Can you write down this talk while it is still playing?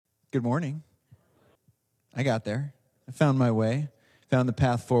Good morning. I got there. I found my way, found the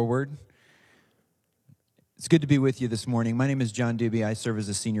path forward. It's good to be with you this morning. My name is John Doobie. I serve as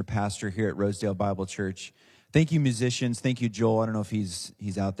a senior pastor here at Rosedale Bible Church. Thank you, musicians. Thank you, Joel. I don't know if he's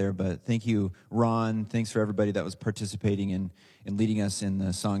out there, but thank you, Ron. Thanks for everybody that was participating in leading us in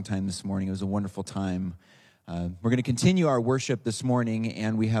the song time this morning. It was a wonderful time. We're going to continue our worship this morning,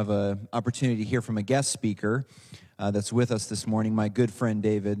 and we have an opportunity to hear from a guest speaker that's with us this morning, my good friend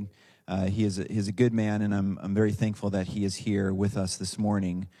David. He's a good man, and I'm very thankful that he is here with us this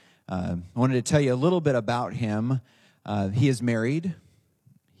morning. I wanted to tell you a little bit about him. He is married.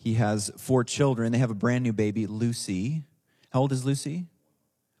 He has 4 children. They have a brand new baby, Lucy. How old is Lucy?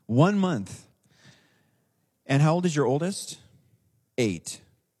 1 month. And how old is your oldest? 8.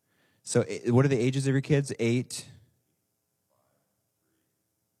 So what are the ages of your kids? 8.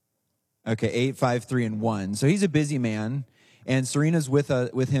 Okay, 8, 5, 3, and 1. So he's a busy man. And Serena's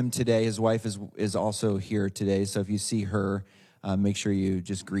with him today. His wife is also here today. So if you see her, make sure you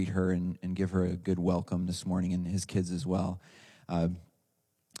just greet her and give her a good welcome this morning, and his kids as well.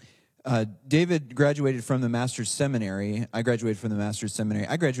 David graduated from the Master's Seminary. I graduated from the Master's Seminary.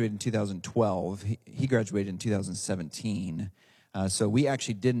 I graduated in 2012. He graduated in 2017. So we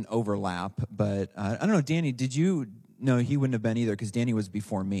actually didn't overlap. But I don't know, Danny, did you? No, he wouldn't have been either because Danny was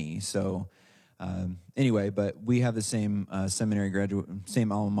before me. So anyway, but we have the same seminary graduate,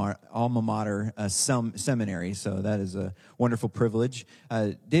 same alma mater seminary. So that is a wonderful privilege.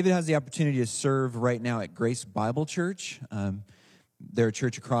 David has the opportunity to serve right now at Grace Bible Church. They're a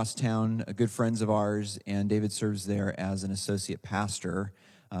church across town, good friends of ours, and David serves there as an associate pastor,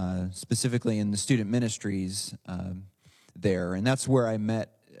 specifically in the student ministries there. And that's where I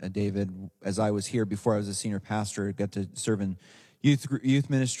met David as I was here before I was a senior pastor. I got to serve in youth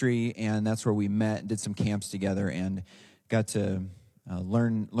ministry, and that's where we met and did some camps together and got to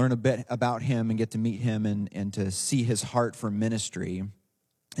learn a bit about him and get to meet him and to see his heart for ministry.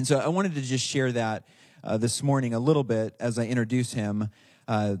 And so I wanted to just share that this morning a little bit as I introduce him.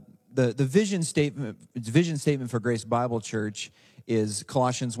 The vision statement for Grace Bible Church is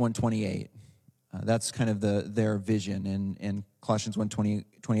Colossians 1:28. That's kind of their vision, and Colossians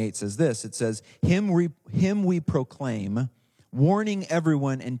 1:28 says this. It says, Him we proclaim, warning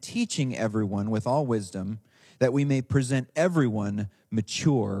everyone and teaching everyone with all wisdom, that we may present everyone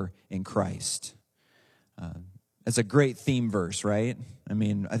mature in Christ. That's a great theme verse, right? I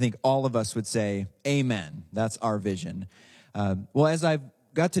mean, I think all of us would say, amen. That's our vision. Well, as I've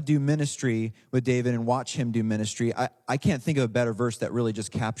got to do ministry with David and watch him do ministry, I can't think of a better verse that really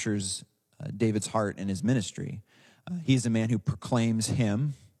just captures David's heart and his ministry. He's a man who proclaims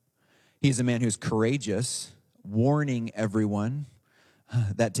him. He's a man who's courageous, warning everyone.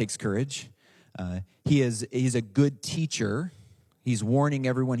 That takes courage. He's a good teacher. He's warning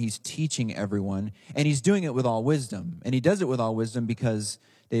everyone. He's teaching everyone. And he's doing it with all wisdom. And he does it with all wisdom because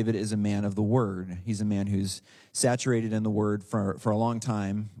David is a man of the Word. He's a man who's saturated in the Word for a long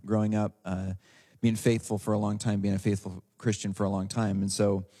time, growing up, being faithful for a long time, being a faithful Christian for a long time. And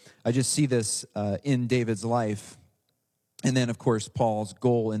so I just see this in David's life. And then, of course, Paul's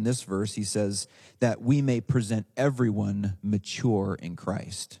goal in this verse, he says that we may present everyone mature in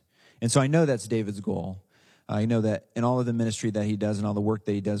Christ. And so I know that's David's goal. I know that in all of the ministry that he does and all the work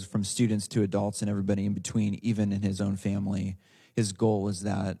that he does from students to adults and everybody in between, even in his own family, his goal is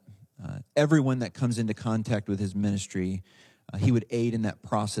that everyone that comes into contact with his ministry, he would aid in that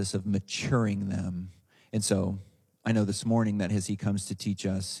process of maturing them. And so I know this morning that as he comes to teach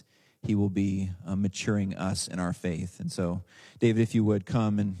us, he will be maturing us in our faith. And so, David, if you would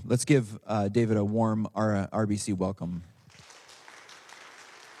come and let's give David a warm RBC welcome.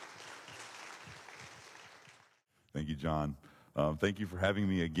 Thank you, John. Thank you for having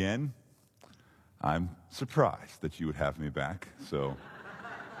me again. I'm surprised that you would have me back, so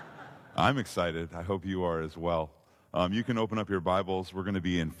I'm excited. I hope you are as well. You can open up your Bibles. We're going to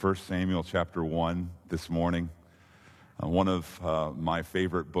be in 1 Samuel chapter 1 this morning. One of my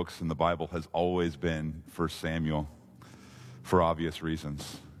favorite books in the Bible has always been 1 Samuel, for obvious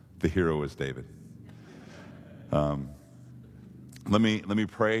reasons. The hero is David. Let me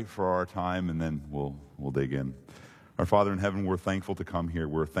pray for our time, and then we'll dig in. Our Father in heaven, we're thankful to come here.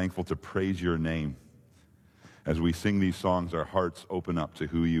 We're thankful to praise your name. As we sing these songs, our hearts open up to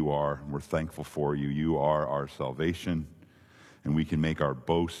who you are, and we're thankful for you. You are our salvation, and we can make our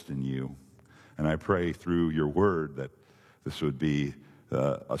boast in you. And I pray through your word that this would be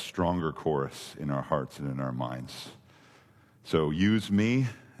a stronger chorus in our hearts and in our minds. So use me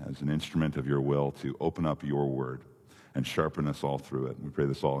as an instrument of your will to open up your word and sharpen us all through it. We pray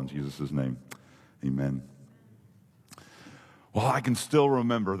this all in Jesus' name. Amen. Well, I can still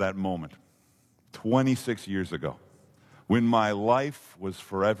remember that moment 26 years ago when my life was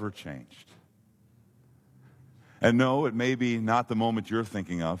forever changed. And no, it may be not the moment you're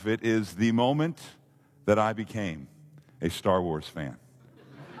thinking of. It is the moment that I became a Star Wars fan.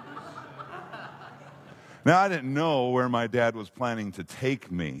 Now, I didn't know where my dad was planning to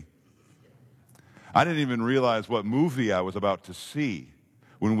take me. I didn't even realize what movie I was about to see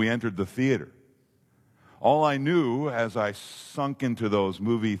when we entered the theater. All I knew as I sunk into those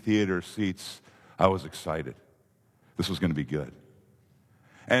movie theater seats, I was excited. This was going to be good.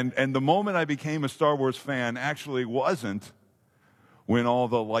 And the moment I became a Star Wars fan actually wasn't when all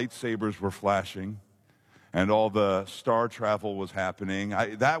the lightsabers were flashing and all the star travel was happening.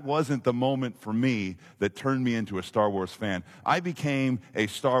 That wasn't the moment for me that turned me into a Star Wars fan. I became a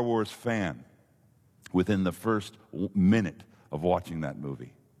Star Wars fan within the first minute of watching that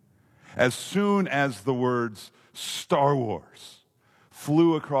movie. As soon as the words Star Wars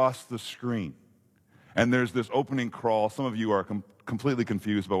flew across the screen, and there's this opening crawl. Some of you are completely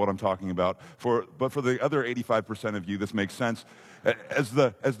confused about what I'm talking about. But for the other 85% of you, this makes sense. As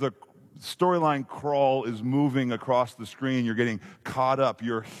the storyline crawl is moving across the screen, you're getting caught up.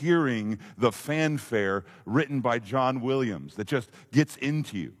 You're hearing the fanfare written by John Williams that just gets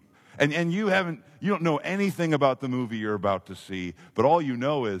into you. And you don't know anything about the movie you're about to see, but all you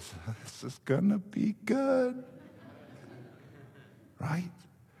know is, this is gonna be good. Right?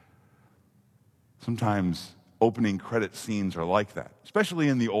 Sometimes opening credit scenes are like that, especially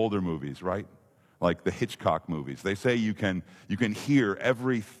in the older movies, right? Like the Hitchcock movies. They say you can hear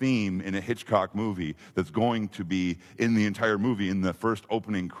every theme in a Hitchcock movie that's going to be in the entire movie in the first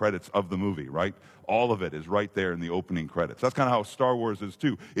opening credits of the movie, right? All of it is right there in the opening credits. That's kind of how Star Wars is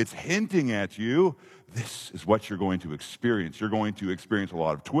too. It's hinting at you, this is what you're going to experience. You're going to experience a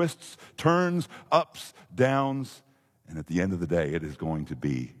lot of twists, turns, ups, downs, and at the end of the day, it is going to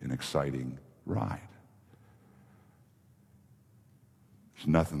be an exciting ride. There's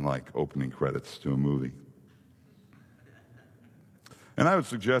nothing like opening credits to a movie. And I would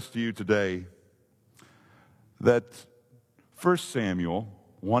suggest to you today that 1 Samuel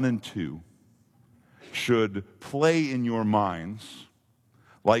 1 and 2 should play in your minds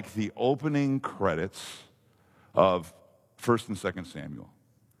like the opening credits of 1 and 2 Samuel.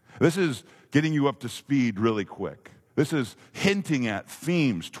 This is getting you up to speed really quick. This is hinting at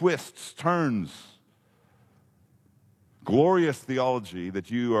themes, twists, turns, glorious theology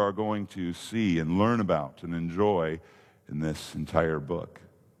that you are going to see and learn about and enjoy in this entire book.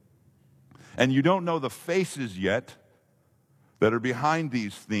 And you don't know the faces yet that are behind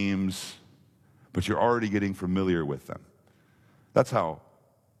these themes, but you're already getting familiar with them. That's how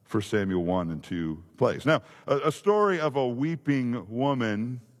 1 Samuel 1 and 2 plays. Now, a story of a weeping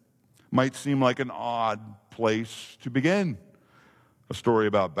woman might seem like an odd place to begin. A story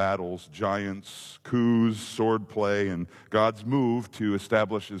about battles, giants, coups, swordplay, and God's move to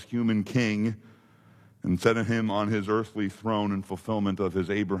establish his human king and set him on his earthly throne in fulfillment of his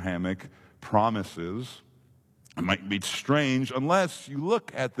Abrahamic promises. It might be strange unless you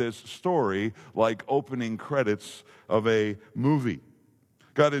look at this story like opening credits of a movie.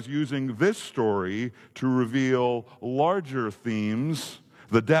 God is using this story to reveal larger themes,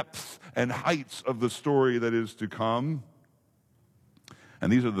 the depths and heights of the story that is to come.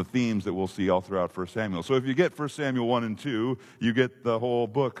 And these are the themes that we'll see all throughout 1 Samuel. So if you get 1 Samuel 1 and 2, you get the whole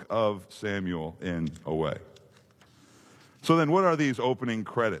book of Samuel in a way. So then what are these opening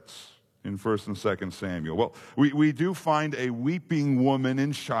credits in 1 and 2 Samuel? Well, we do find a weeping woman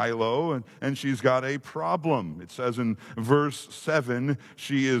in Shiloh, and she's got a problem. It says in verse 7,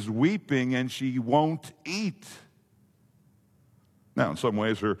 she is weeping and she won't eat. Now, in some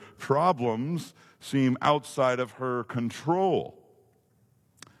ways, her problems seem outside of her control.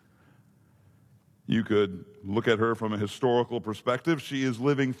 You could look at her from a historical perspective. She is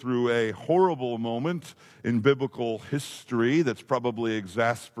living through a horrible moment in biblical history that's probably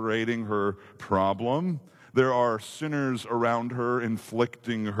exasperating her problem. There are sinners around her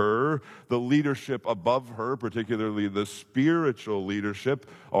inflicting her. The leadership above her, particularly the spiritual leadership,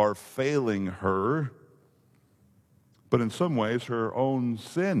 are failing her. But in some ways, her own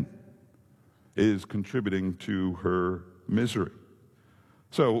sin is contributing to her misery.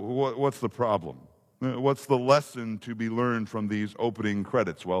 So what's the problem? What's the lesson to be learned from these opening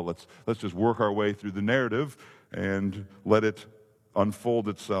credits? Well, let's just work our way through the narrative and let it unfold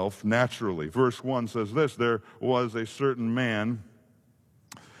itself naturally. Verse 1 says this: there was a certain man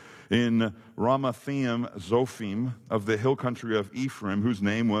in Ramathaim Zophim of the hill country of Ephraim, whose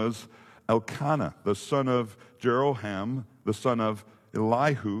name was Elkanah, the son of Jeroham, the son of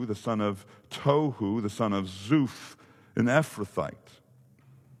Elihu, the son of Tohu, the son of Zuph, an Ephrathite.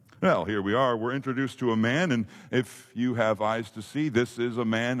 Well, here we are. We're introduced to a man, and if you have eyes to see, this is a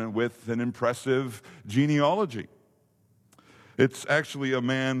man with an impressive genealogy. It's actually a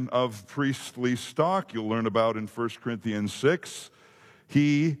man of priestly stock. You'll learn about in 1 Corinthians 6.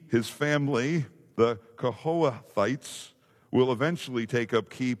 His family, the Kohathites, will eventually take up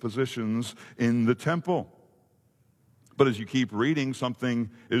key positions in the temple. But as you keep reading, something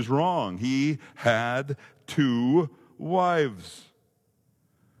is wrong. He had 2 wives.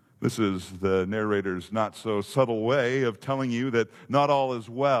 This is the narrator's not so subtle way of telling you that not all is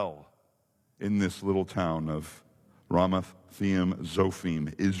well in this little town of Ramathaim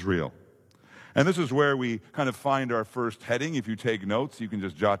Zophim, Israel. And this is where we kind of find our first heading. If you take notes, you can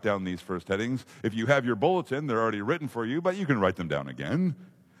just jot down these first headings. If you have your bulletin, they're already written for you, but you can write them down again.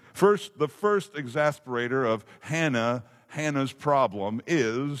 First, the first exasperator of Hannah's problem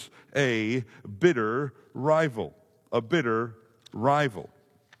is a bitter rival. A bitter rival.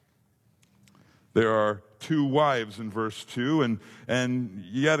 There are 2 wives in verse 2, and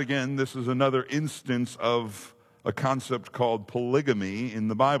yet again, this is another instance of a concept called polygamy in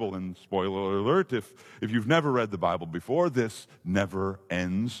the Bible. And spoiler alert, if you've never read the Bible before, this never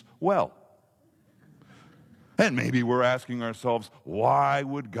ends well. And maybe we're asking ourselves, why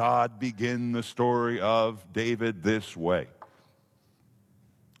would God begin the story of David this way?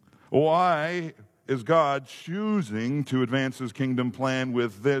 Why is God choosing to advance his kingdom plan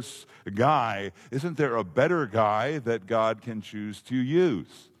with this guy? Isn't there a better guy that God can choose to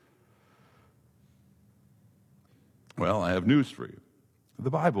use? Well, I have news for you. The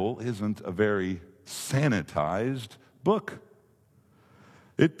Bible isn't a very sanitized book.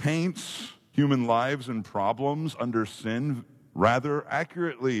 It paints human lives and problems under sin rather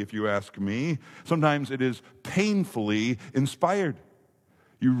accurately, if you ask me. Sometimes it is painfully inspired.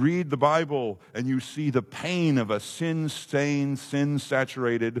 You read the Bible and you see the pain of a sin-stained,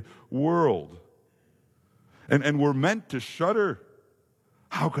 sin-saturated world. And we're meant to shudder.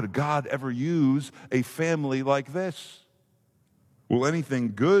 How could God ever use a family like this? Will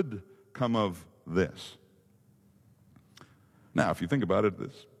anything good come of this? Now, if you think about it,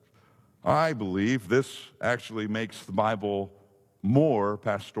 I believe this actually makes the Bible more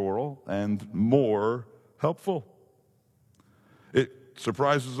pastoral and more helpful. It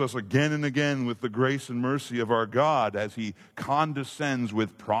surprises us again and again with the grace and mercy of our God as he condescends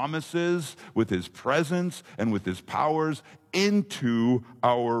with promises, with his presence, and with his powers into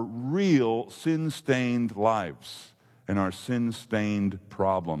our real sin-stained lives and our sin-stained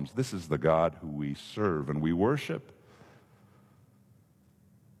problems. This is the God who we serve and we worship.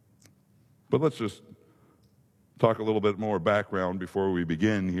 But let's just talk a little bit more background before we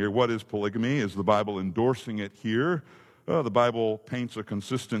begin here. What is polygamy? Is the Bible endorsing it here? The Bible paints a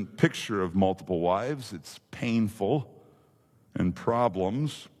consistent picture of multiple wives. It's painful and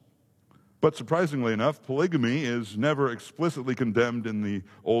problems. But surprisingly enough, polygamy is never explicitly condemned in the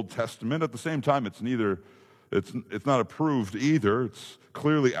Old Testament. At the same time, it's not approved either. It's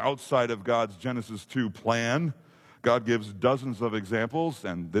clearly outside of God's Genesis 2 plan. God gives dozens of examples,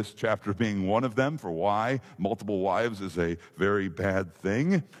 and this chapter being one of them, for why multiple wives is a very bad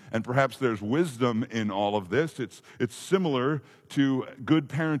thing. And perhaps there's wisdom in all of this. It's similar to good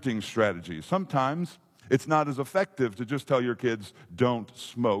parenting strategies. Sometimes it's not as effective to just tell your kids, don't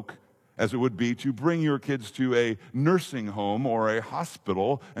smoke, as it would be to bring your kids to a nursing home or a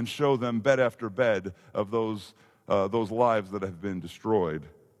hospital and show them bed after bed of those lives that have been destroyed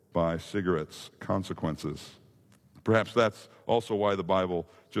by cigarettes' consequences. Perhaps that's also why the Bible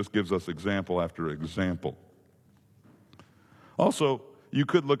just gives us example after example. Also, you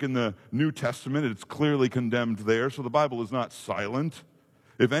could look in the New Testament. It's clearly condemned there, so the Bible is not silent.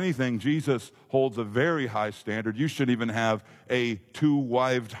 If anything, Jesus holds a very high standard. You should even have a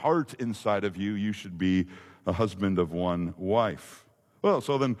 2-wived heart inside of you. You should be a husband of 1 wife. Well,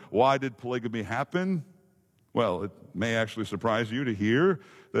 so then why did polygamy happen? Well, it may actually surprise you to hear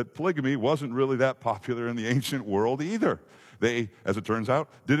that polygamy wasn't really that popular in the ancient world either. They, as it turns out,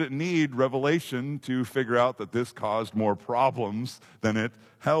 didn't need revelation to figure out that this caused more problems than it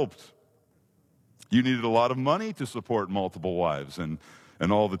helped. You needed a lot of money to support multiple wives and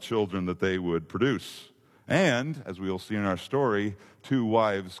all the children that they would produce. And, as we'll see in our story, 2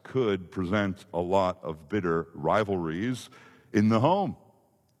 wives could present a lot of bitter rivalries in the home.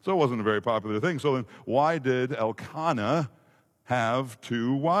 So it wasn't a very popular thing. So then why did Elkanah have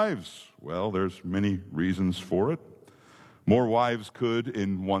 2 wives? Well, there's many reasons for it. More wives could,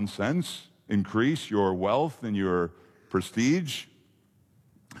 in one sense, increase your wealth and your prestige.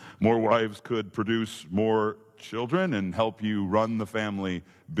 More wives could produce more children and help you run the family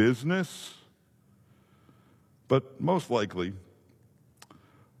business. But most likely,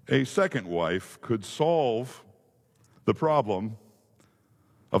 a second wife could solve the problem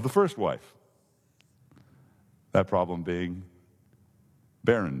of the first wife. That problem being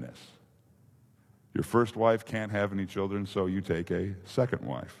barrenness. Your first wife can't have any children, so you take a second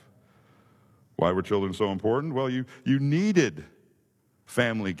wife. Why were children so important? Well, you needed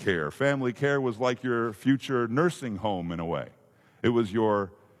family care. Family care was like your future nursing home in a way. It was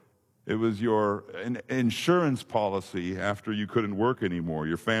your insurance policy after you couldn't work anymore.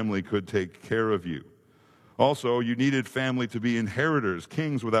 Your family could take care of you. Also, you needed family to be inheritors.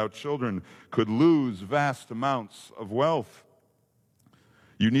 Kings without children could lose vast amounts of wealth.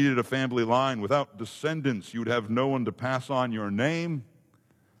 You needed a family line. Without descendants, you'd have no one to pass on your name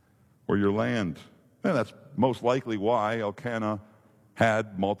or your land. And that's most likely why Elkanah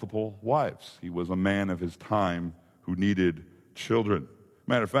had multiple wives. He was a man of his time who needed children.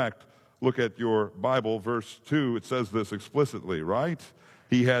 Matter of fact, look at your Bible, verse 2. It says this explicitly, right?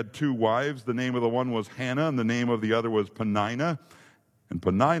 He had two wives. The name of the one was Hannah, and the name of the other was Peninnah. And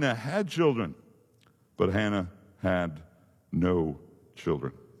Peninnah had children, but Hannah had no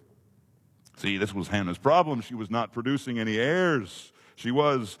children. See, this was Hannah's problem. She was not producing any heirs. She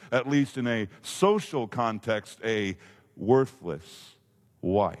was, at least in a social context, a worthless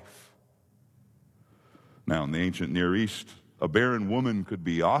wife. Now, in the ancient Near East, a barren woman could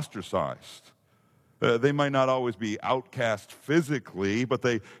be ostracized. They might not always be outcast physically, but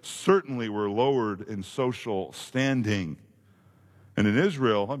they certainly were lowered in social standing. And in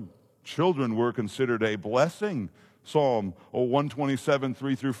Israel, children were considered a blessing. Psalm 127,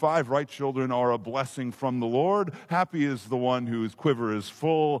 3-5, right? Children are a blessing from the Lord. Happy is the one whose quiver is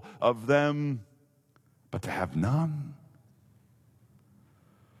full of them. But to have none,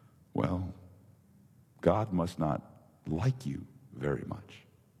 well, God must not like you very much.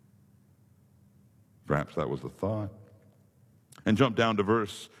 Perhaps that was the thought. And jump down to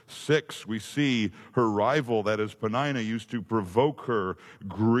verse 6. We see her rival, that is Peninnah, used to provoke her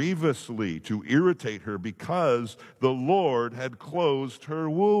grievously, to irritate her because the Lord had closed her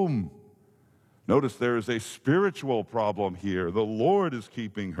womb. Notice there is a spiritual problem here. The Lord is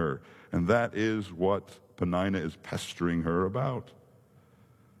keeping her, and that is what Peninnah is pestering her about.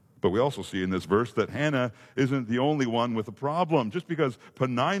 But we also see in this verse that Hannah isn't the only one with a problem. Just because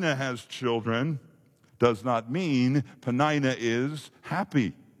Peninnah has children does not mean Peninnah is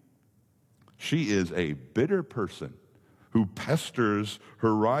happy. She is a bitter person who pesters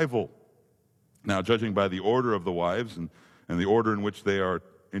her rival. Now, judging by the order of the wives and the order in which they are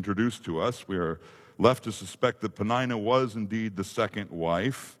introduced to us, we are left to suspect that Peninnah was indeed the second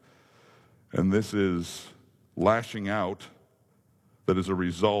wife, and this is lashing out that is a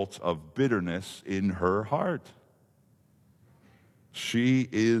result of bitterness in her heart. She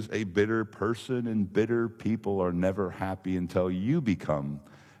is a bitter person, and bitter people are never happy until you become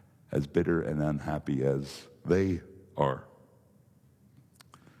as bitter and unhappy as they are.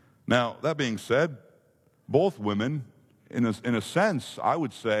 Now, that being said, both women, in a sense, I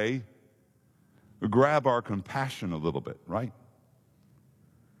would say, grab our compassion a little bit, right?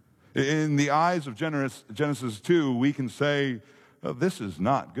 In the eyes of Genesis 2, we can say, this is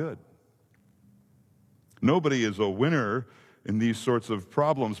not good. Nobody is a winner in these sorts of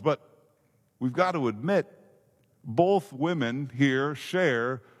problems, but we've got to admit, both women here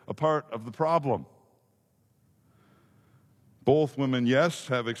share a part of the problem. Both women, yes,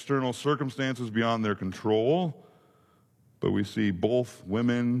 have external circumstances beyond their control, but we see both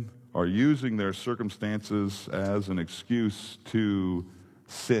women are using their circumstances as an excuse to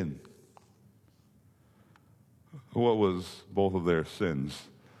sin. What was both of their sins?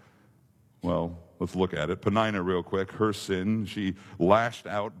 Well, let's look at it. Peninnah, real quick, her sin, she lashed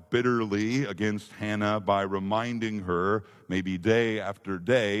out bitterly against Hannah by reminding her, maybe day after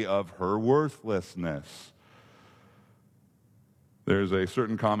day, of her worthlessness. There's a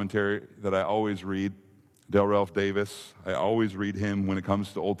certain commentary that I always read, Del Ralph Davis. I always read him when it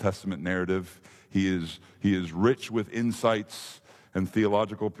comes to Old Testament narrative. He is rich with insights and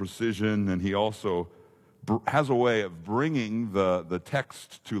theological precision, and he also has a way of bringing the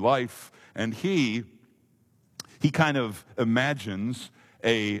text to life. And he kind of imagines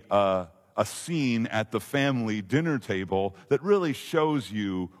a scene at the family dinner table that really shows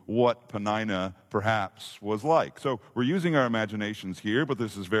you what Peninnah perhaps was like. So we're using our imaginations here, but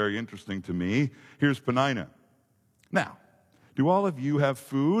this is very interesting to me. Here's Peninnah. Now, do all of you have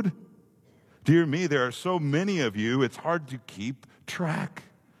food? Dear me, there are so many of you, it's hard to keep track.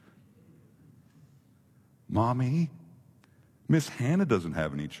 Mommy, Miss Hannah doesn't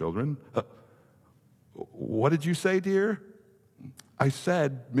have any children. What did you say, dear? I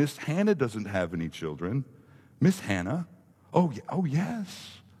said, Miss Hannah doesn't have any children. Miss Hannah? Oh,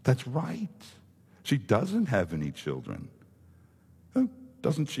 yes, that's right. She doesn't have any children.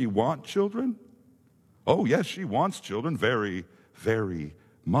 Doesn't she want children? Oh, yes, she wants children very, very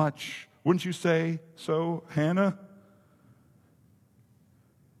much. Wouldn't you say so, Hannah?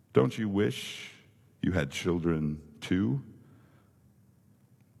 Don't you wish you had children too?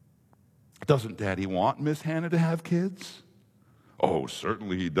 Doesn't Daddy want Miss Hannah to have kids? Oh,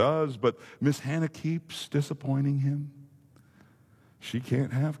 certainly he does, but Miss Hannah keeps disappointing him. She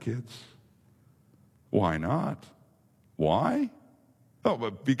can't have kids. Why not? Why? Oh,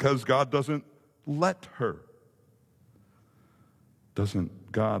 but because God doesn't let her.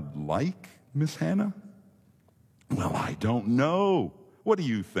 Doesn't God like Miss Hannah? Well, I don't know. What do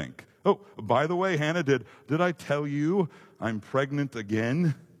you think? Oh, by the way, Hannah, did I tell you I'm pregnant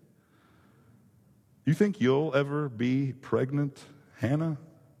again? You think you'll ever be pregnant, Hannah?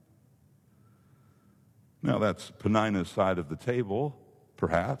 Now, that's Peninnah's side of the table,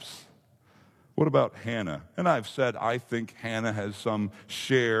 perhaps. What about Hannah? And I've said I think Hannah has some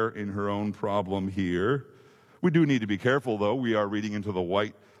share in her own problem here. We do need to be careful, though. We are reading into the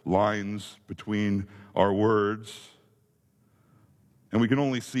white lines between our words. And we can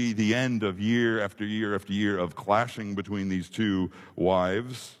only see the end of year after year after year of clashing between these two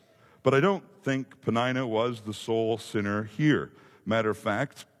wives. But I don't think Peninnah was the sole sinner here. Matter of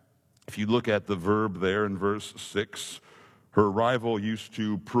fact, if you look at the verb there in verse 6, her rival used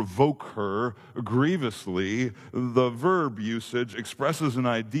to provoke her grievously. The verb usage expresses an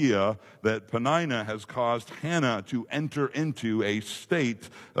idea that Peninnah has caused Hannah to enter into a state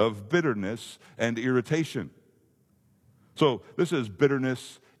of bitterness and irritation. So this is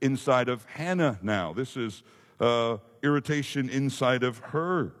bitterness inside of Hannah now. This is irritation inside of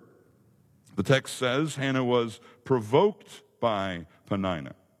her. The text says Hannah was provoked by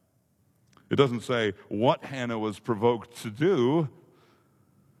Peninnah. It doesn't say what Hannah was provoked to do,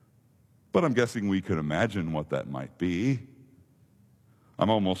 but I'm guessing we could imagine what that might be. I'm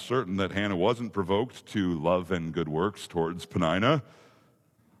almost certain that Hannah wasn't provoked to love and good works towards Peninnah.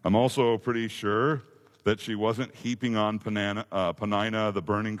 I'm also pretty sure that she wasn't heaping on Peninnah the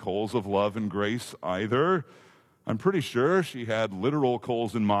burning coals of love and grace either. I'm pretty sure she had literal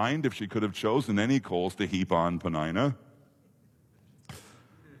coals in mind if she could have chosen any coals to heap on Peninnah.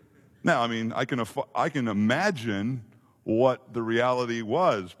 Now, I mean, I can imagine what the reality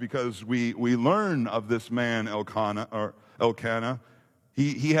was because we learn of this man Elkanah.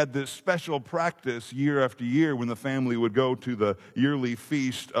 He had this special practice year after year when the family would go to the yearly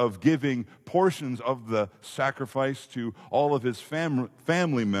feast of giving portions of the sacrifice to all of his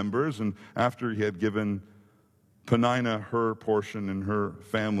family members. And after he had given Peninnah her portion and her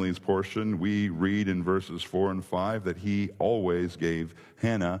family's portion, we read in verses 4 and 5 that he always gave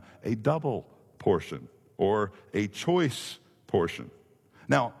Hannah a double portion or a choice portion.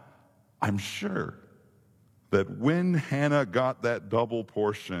 Now, I'm sure that when Hannah got that double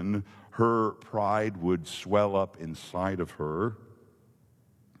portion, her pride would swell up inside of her.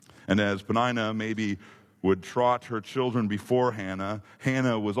 And as Peninnah maybe would trot her children before Hannah,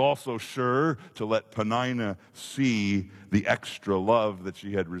 Hannah was also sure to let Peninnah see the extra love that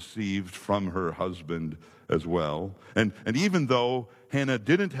she had received from her husband as well. And even though Hannah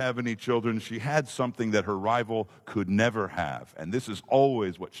didn't have any children, she had something that her rival could never have. And this is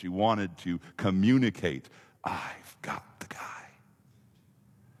always what she wanted to communicate. I've got the guy.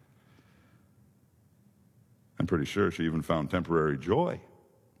 I'm pretty sure she even found temporary joy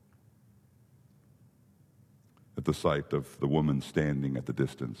at the sight of the woman standing at the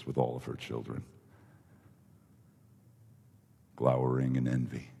distance with all of her children, glowering in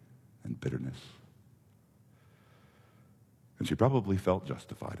envy and bitterness. And she probably felt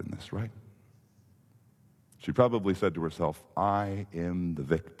justified in this, right? She probably said to herself, I am the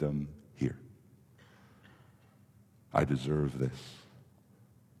victim here. I deserve this.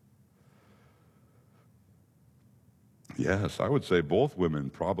 Yes, I would say both women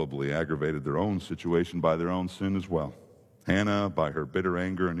probably aggravated their own situation by their own sin as well. Hannah by her bitter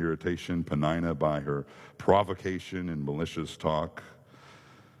anger and irritation, Peninnah by her provocation and malicious talk.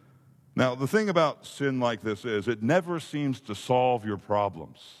 Now, the thing about sin like this is it never seems to solve your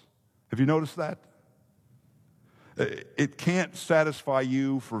problems. Have you noticed that? It can't satisfy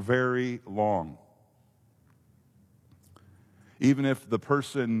you for very long. Even if the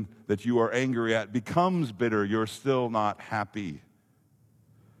person that you are angry at becomes bitter, you're still not happy.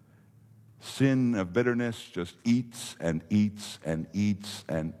 Sin of bitterness just eats and eats and eats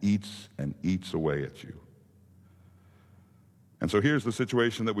and eats and eats away at you. And so here's the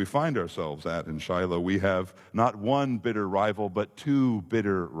situation that we find ourselves at in Shiloh. We have not one bitter rival, but two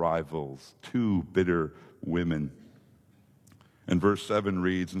bitter rivals, two bitter women. And verse 7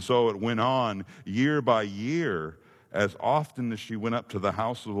 reads, "And so it went on year by year. As often as she went up to the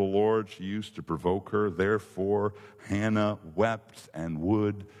house of the Lord, she used to provoke her. Therefore, Hannah wept and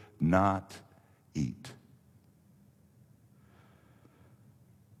would not eat."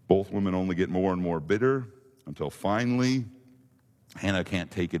 Both women only get more and more bitter until finally Hannah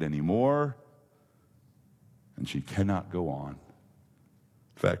can't take it anymore, and she cannot go on.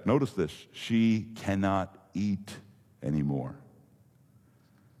 In fact, notice this: she cannot eat anymore.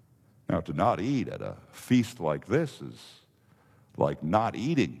 Now, to not eat at a feast like this is like not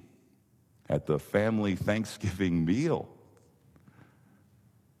eating at the family Thanksgiving meal.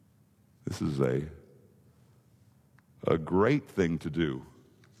 This is a great thing to do,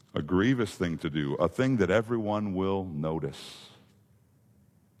 a grievous thing to do, a thing that everyone will notice.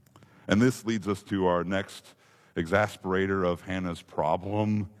 And this leads us to our next exasperator of Hannah's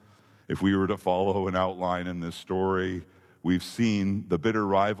problem. If we were to follow an outline in this story, we've seen the bitter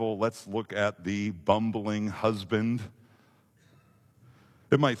rival. Let's look at the bumbling husband.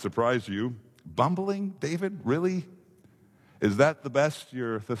 It might surprise you. Bumbling, David? Really? Is that the best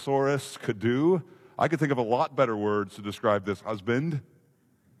your thesaurus could do? I could think of a lot better words to describe this husband.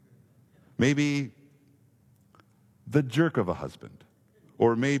 Maybe the jerk of a husband.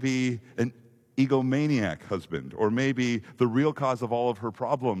 Or maybe an egomaniac husband. Or maybe the real cause of all of her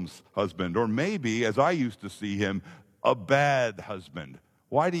problems husband. Or maybe, as I used to see him, a bad husband.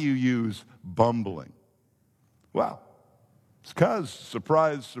 Why do you use bumbling? Well, it's because,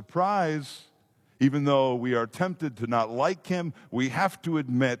 surprise, surprise, even though we are tempted to not like him, we have to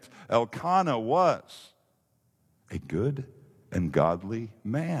admit Elkanah was a good and godly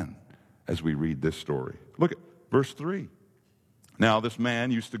man as we read this story. Look at verse 3. "Now this man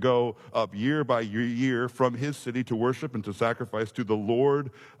used to go up year by year from his city to worship and to sacrifice to the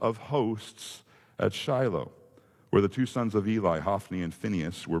Lord of hosts at Shiloh, where the two sons of Eli, Hophni and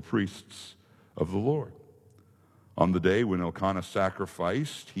Phinehas, were priests of the Lord. On the day when Elkanah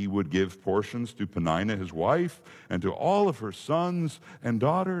sacrificed, he would give portions to Peninnah his wife and to all of her sons and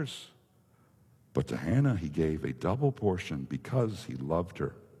daughters. But to Hannah he gave a double portion because he loved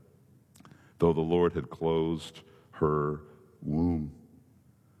her, though the Lord had closed her womb."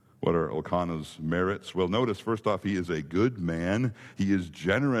 What are Elkanah's merits? Well, notice, first off, he is a good man. He is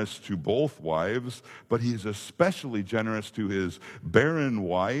generous to both wives, but he is especially generous to his barren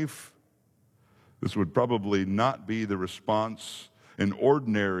wife. This would probably not be the response an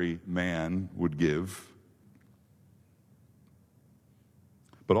ordinary man would give.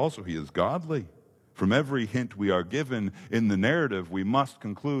 But also, he is godly. From every hint we are given in the narrative, we must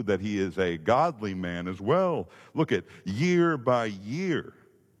conclude that he is a godly man as well. Look at year by year.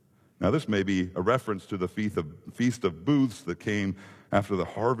 Now, this may be a reference to the Feast of Booths that came after the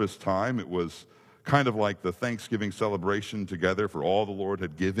harvest time. It was kind of like the Thanksgiving celebration together for all the Lord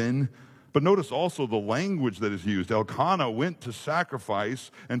had given. But notice also the language that is used. Elkanah went to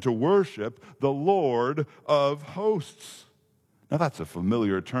sacrifice and to worship the Lord of hosts. Now, that's a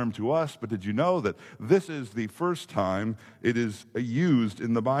familiar term to us, but did you know that this is the first time it is used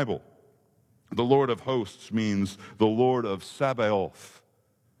in the Bible? The Lord of hosts means the Lord of Sabaoth.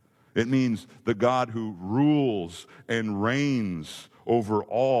 It means the God who rules and reigns over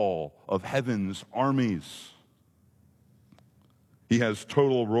all of heaven's armies. He has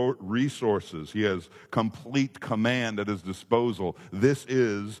total resources. He has complete command at his disposal. This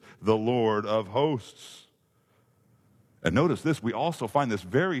is the Lord of hosts. And notice this, we also find this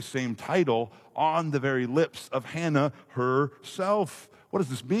very same title on the very lips of Hannah herself. What does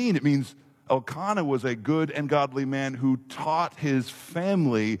this mean? It means Elkanah was a good and godly man who taught his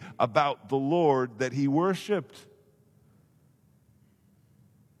family about the Lord that he worshiped.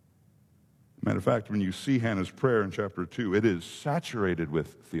 Matter of fact, when you see Hannah's prayer in chapter 2, it is saturated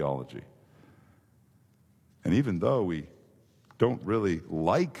with theology. And even though we don't really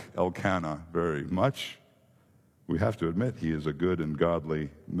like Elkanah very much, we have to admit he is a good and godly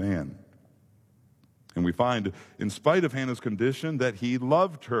man. And we find, in spite of Hannah's condition, that he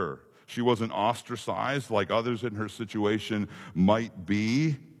loved her. She wasn't ostracized like others in her situation might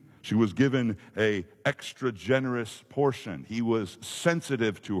be. She was given an extra generous portion. He was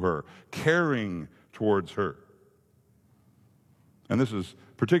sensitive to her, caring towards her. And this is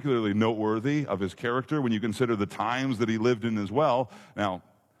particularly noteworthy of his character when you consider the times that he lived in as well. Now,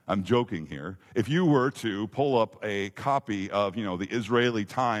 I'm joking here. If you were to pull up a copy of, the Israeli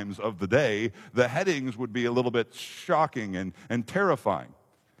Times of the day, the headings would be a little bit shocking and terrifying.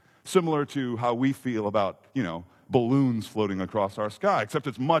 Similar to how we feel about, balloons floating across our sky, except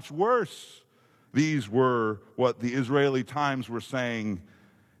it's much worse. These were what the Israeli Times were saying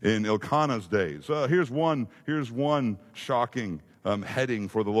in Elkanah's days. Here's one shocking heading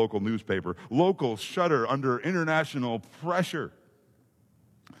for the local newspaper. Locals shudder under international pressure.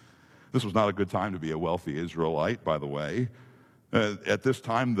 This was not a good time to be a wealthy Israelite, by the way. At this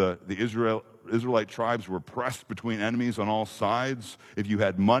time, the Israelite tribes were pressed between enemies on all sides. If you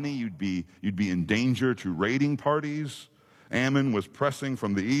had money, you'd be in danger to raiding parties. Ammon was pressing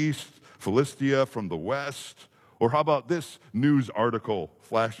from the east, Philistia from the west. Or how about this news article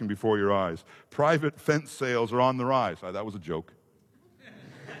flashing before your eyes? Private fence sales are on the rise. That was a joke.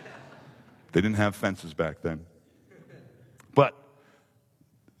 They didn't have fences back then. But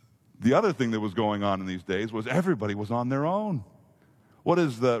the other thing that was going on in these days was everybody was on their own. What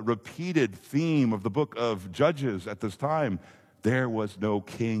is the repeated theme of the book of Judges at this time? There was no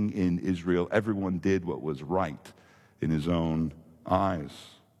king in Israel. Everyone did what was right in his own eyes.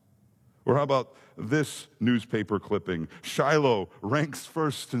 Or how about this newspaper clipping? Shiloh ranks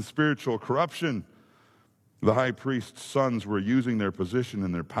first in spiritual corruption. The high priest's sons were using their position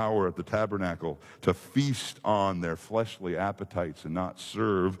and their power at the tabernacle to feast on their fleshly appetites and not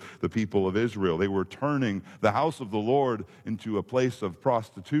serve the people of Israel. They were turning the house of the Lord into a place of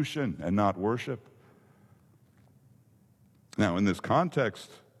prostitution and not worship. Now, in this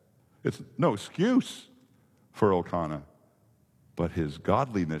context, it's no excuse for Elkanah, but his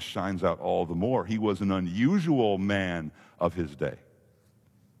godliness shines out all the more. He was an unusual man of his day.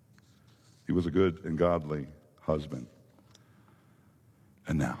 He was a good and godly husband.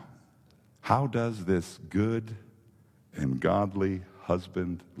 And now, how does this good and godly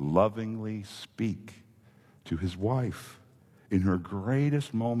husband lovingly speak to his wife in her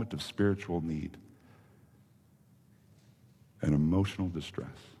greatest moment of spiritual need and emotional distress?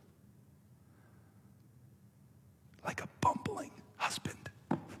 Like a bumbling husband.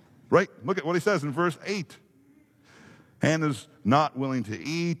 Right? Look at what he says in verse 8. Hannah's not willing to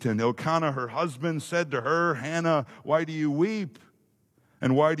eat, and Elkanah, her husband, said to her, Hannah, why do you weep?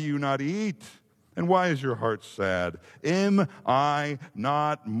 And why do you not eat? And why is your heart sad? Am I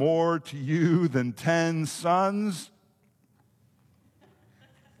not more to you than 10 sons?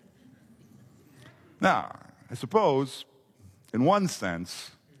 Now, I suppose, in one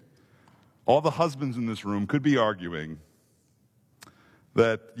sense, all the husbands in this room could be arguing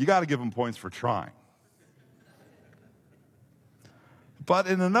that you got to give them points for trying. But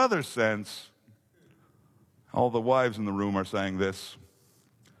in another sense, all the wives in the room are saying this: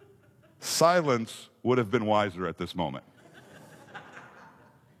 silence would have been wiser at this moment.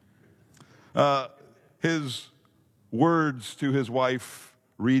 His words to his wife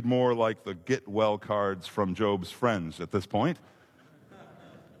read more like the get well cards from Job's friends at this point.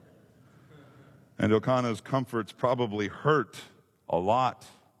 And Elkanah's comforts probably hurt a lot.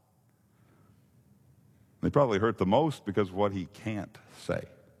 They probably hurt the most because of what he can't say.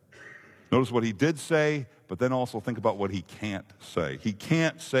 Notice what he did say, but then also think about what he can't say. He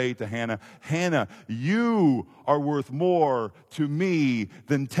can't say to Hannah, Hannah, you are worth more to me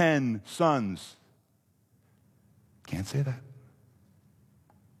than 10 sons. Can't say that.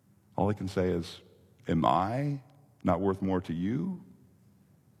 All he can say is, am I not worth more to you?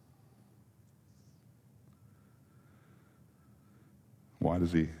 Why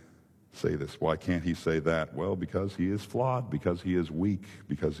does he say this? Why can't he say that? Well, because he is flawed, because he is weak,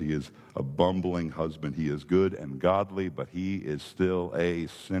 because he is a bumbling husband. He is good and godly, but he is still a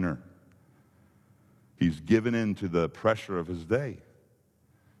sinner. He's given in to the pressure of his day.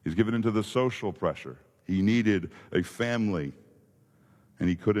 He's given into the social pressure. He needed a family, and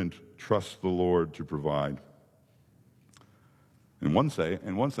he couldn't trust the Lord to provide. In one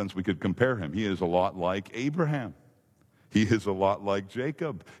sense, we could compare him. He is a lot like Abraham. He is a lot like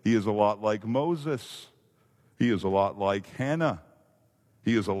Jacob. He is a lot like Moses. He is a lot like Hannah.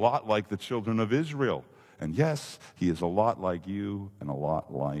 He is a lot like the children of Israel. And yes, he is a lot like you and a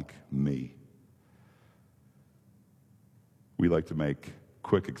lot like me. We like to make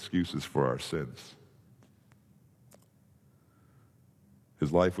quick excuses for our sins.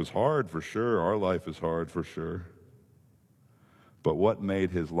 His life was hard for sure. Our life is hard for sure. But what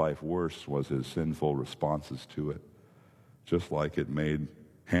made his life worse was his sinful responses to it. Just like it made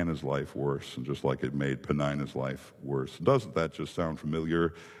Hannah's life worse, and just like it made Peninnah's life worse. Doesn't that just sound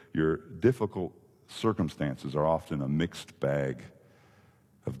familiar? Your difficult circumstances are often a mixed bag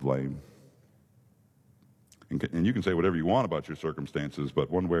of blame. And you can say whatever you want about your circumstances,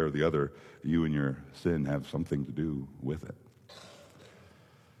 but one way or the other, you and your sin have something to do with it.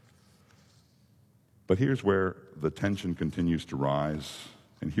 But here's where the tension continues to rise,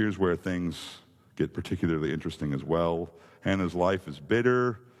 and here's where things get particularly interesting as well. Hannah's life is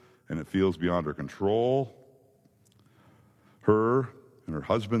bitter, and it feels beyond her control. Her And her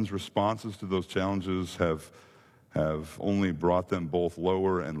husband's responses to those challenges have only brought them both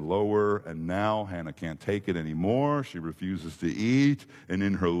lower and lower. And now Hannah can't take it anymore. She refuses to eat. And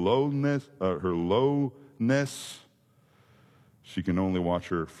in her lowness, she can only watch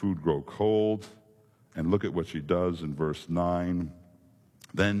her food grow cold. And look at what she does in verse 9.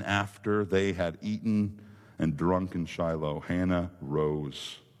 Then after they had eaten and drunk in Shiloh, Hannah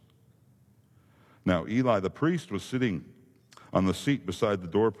rose. Now Eli the priest was sitting on the seat beside the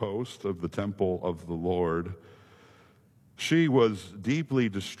doorpost of the temple of the Lord. She was deeply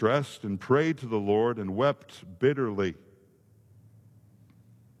distressed and prayed to the Lord and wept bitterly.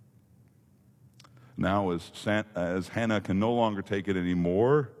 Now as Hannah can no longer take it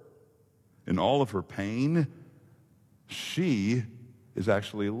anymore, in all of her pain, she is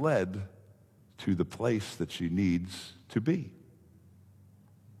actually led to the place that she needs to be.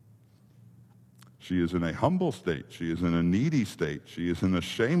 She is in a humble state. She is in a needy state. She is in a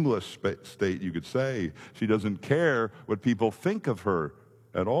shameless state, you could say. She doesn't care what people think of her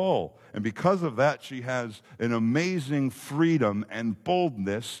at all. And because of that, she has an amazing freedom and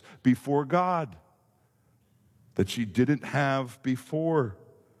boldness before God that she didn't have before.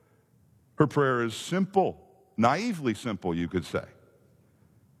 Her prayer is simple, naively simple, you could say.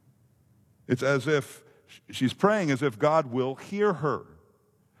 It's as if she's praying as if God will hear her.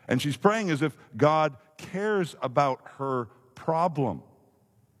 And she's praying as if God cares about her problem.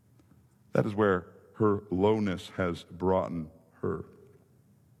 That is where her lowness has brought her.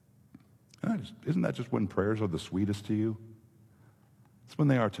 And isn't that just when prayers are the sweetest to you? It's when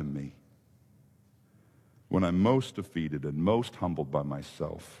they are to me. When I'm most defeated and most humbled by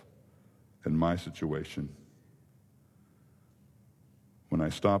myself and my situation. When I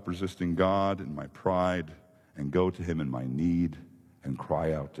stop resisting God in my pride and go to Him in my need and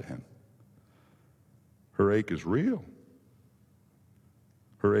cry out to Him. Her ache is real.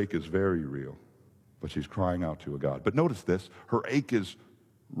 Her ache is very real. But she's crying out to a God. But notice this, her ache is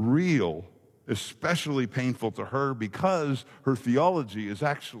real, especially painful to her because her theology is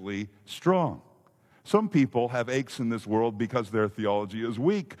actually strong. Some people have aches in this world because their theology is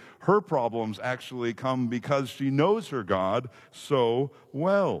weak. Her problems actually come because she knows her God so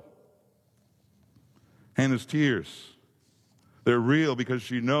well. Hannah's tears, they're real because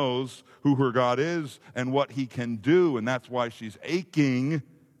she knows who her God is and what He can do, and that's why she's aching.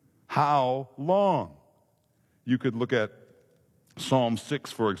 How long? You could look at Psalm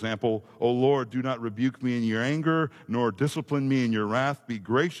 6, for example. O Lord, do not rebuke me in your anger, nor discipline me in your wrath. Be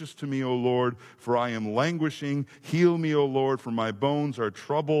gracious to me, O Lord, for I am languishing. Heal me, O Lord, for my bones are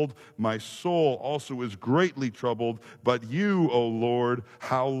troubled. My soul also is greatly troubled. But you, O Lord,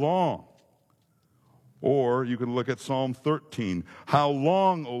 how long? Or you can look at Psalm 13. How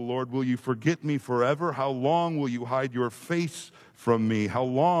long, O Lord, will you forget me forever? How long will you hide your face from me? How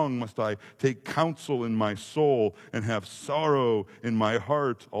long must I take counsel in my soul and have sorrow in my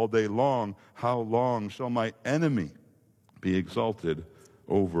heart all day long? How long shall my enemy be exalted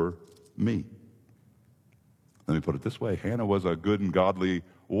over me? Let me put it this way. Hannah was a good and godly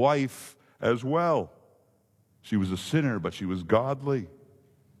wife as well. She was a sinner, but she was godly.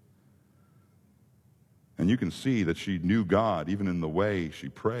 And you can see that she knew God even in the way she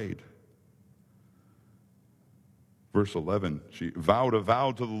prayed. Verse 11, she vowed a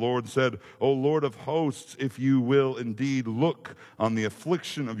vow to the Lord, said, O Lord of hosts, if you will indeed look on the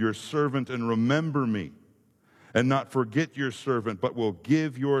affliction of your servant and remember me, and not forget your servant, but will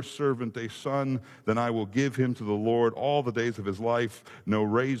give your servant a son, then I will give him to the Lord all the days of his life. No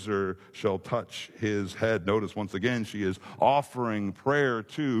razor shall touch his head. Notice once again, she is offering prayer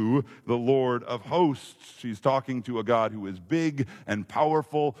to the Lord of hosts. She's talking to a God who is big and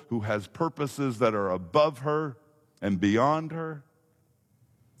powerful, who has purposes that are above her and beyond her.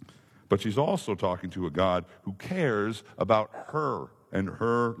 But she's also talking to a God who cares about her and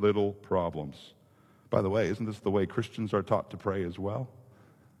her little problems. By the way, isn't this the way Christians are taught to pray as well?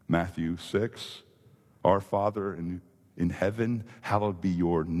 Matthew 6, Our Father in heaven, hallowed be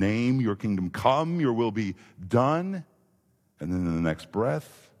your name, your kingdom come, your will be done. And then in the next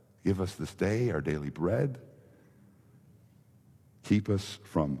breath, give us this day our daily bread. Keep us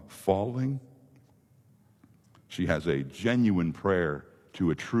from falling. She has a genuine prayer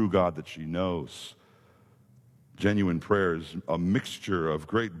to a true God that she knows. Genuine prayer is a mixture of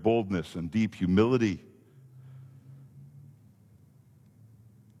great boldness and deep humility.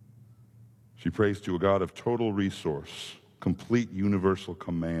 She prays to a God of total resource, complete universal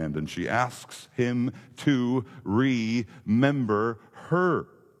command, and she asks Him to remember her.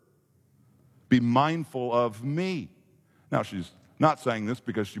 Be mindful of me. Now, she's Not saying this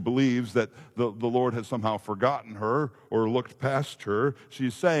because she believes that the Lord has somehow forgotten her or looked past her.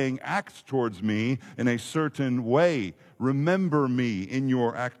 She's saying, act towards me in a certain way. Remember me in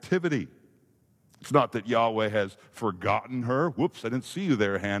your activity. It's not that Yahweh has forgotten her. Whoops, I didn't see you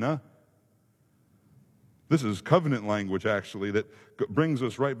there, Hannah. This is covenant language, actually, that brings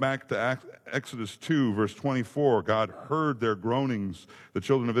us right back to Exodus 2, verse 24. God heard their groanings, the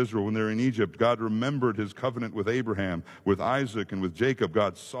children of Israel, when they're in Egypt. God remembered his covenant with Abraham, with Isaac, and with Jacob.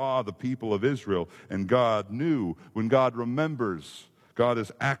 God saw the people of Israel, and God knew. When God remembers, God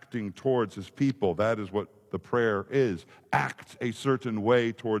is acting towards his people. That is what the prayer is. Act a certain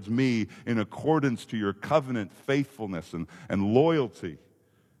way towards me in accordance to your covenant faithfulness and loyalty.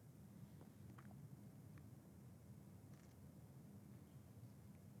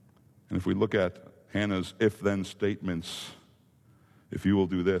 And if we look at Hannah's if-then statements, if you will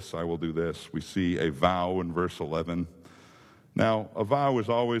do this, I will do this, we see a vow in verse 11. Now, a vow is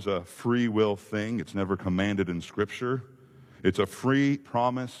always a free will thing. It's never commanded in Scripture. It's a free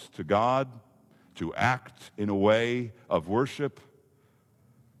promise to God to act in a way of worship.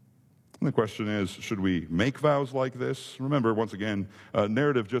 And the question is, should we make vows like this? Remember, once again,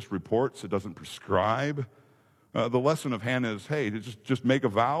 narrative just reports. It doesn't prescribe. The lesson of Hannah is, hey, just make a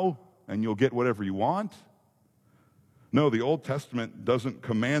vow, and you'll get whatever you want. No, the Old Testament doesn't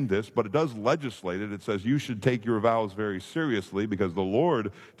command this, but it does legislate it. It says you should take your vows very seriously because the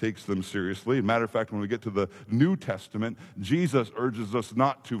Lord takes them seriously. As a matter of fact, when we get to the New Testament, Jesus urges us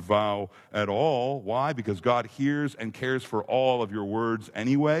not to vow at all. Why? Because God hears and cares for all of your words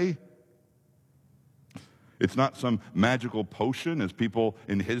anyway. It's not some magical potion as people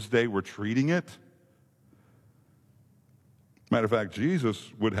in his day were treating it. Matter of fact, Jesus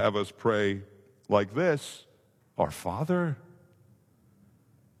would have us pray like this: Our Father,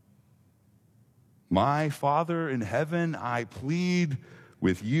 my Father in heaven, I plead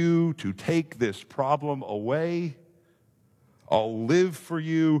with you to take this problem away. I'll live for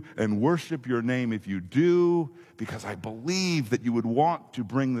you and worship your name if you do, because I believe that you would want to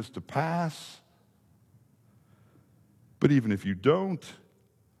bring this to pass. But even if you don't,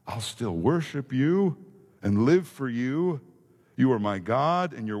 I'll still worship you and live for you. You are my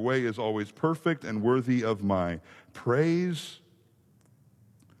God, and your way is always perfect and worthy of my praise.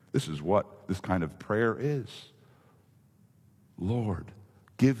 This is what this kind of prayer is. Lord,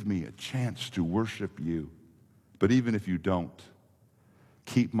 give me a chance to worship you. But even if you don't,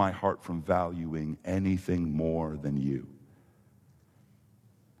 keep my heart from valuing anything more than you.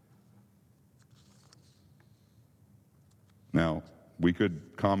 Now, we could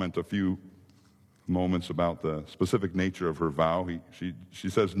comment a few moments about the specific nature of her vow. She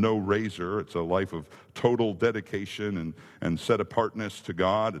says no razor. It's a life of total dedication and set apartness to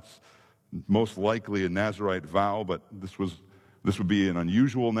God. It's most likely a Nazirite vow, but this would be an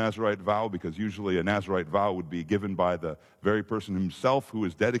unusual Nazirite vow because usually a Nazirite vow would be given by the very person himself who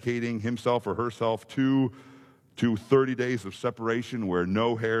is dedicating himself or herself to 30 days of separation where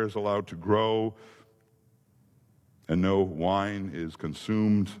no hair is allowed to grow and no wine is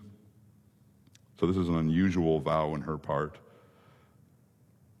consumed. So this is an unusual vow on her part.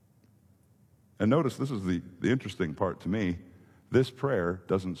 And notice, this is the interesting part to me. This prayer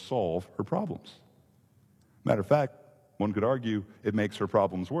doesn't solve her problems. Matter of fact, one could argue it makes her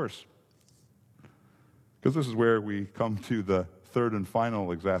problems worse. Because this is where we come to the third and final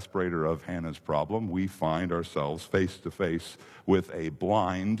exasperator of Hannah's problem. We find ourselves face to face with a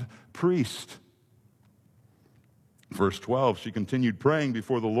blind priest. Verse 12, she continued praying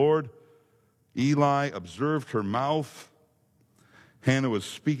before the Lord. Eli observed her mouth. Hannah was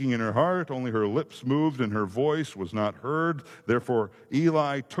speaking in her heart, only her lips moved and her voice was not heard. Therefore,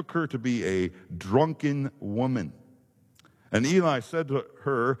 Eli took her to be a drunken woman. And Eli said to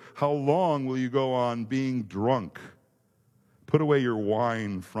her, how long will you go on being drunk? Put away your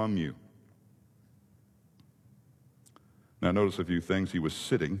wine from you. Now, notice a few things. He was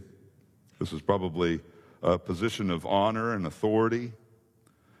sitting. This is probably a position of honor and authority.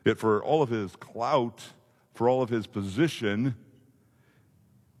 Yet for all of his clout, for all of his position,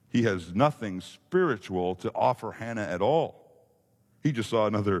 he has nothing spiritual to offer Hannah at all. He just saw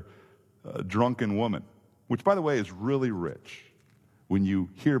another drunken woman, which, by the way, is really rich when you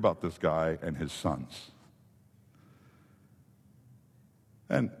hear about this guy and his sons.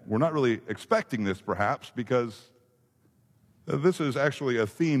 And we're not really expecting this, perhaps, because this is actually a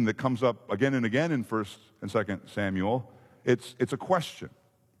theme that comes up again and again in 1 and 2 Samuel. It's a question.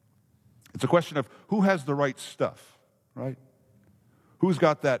 It's a question of who has the right stuff, right? Who's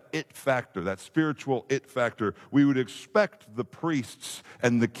got that it factor, that spiritual it factor? We would expect the priests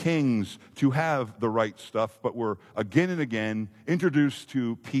and the kings to have the right stuff, but we're again and again introduced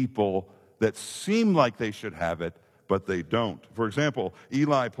to people that seem like they should have it, but they don't. For example,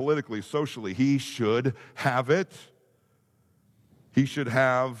 Eli, politically, socially, he should have it. He should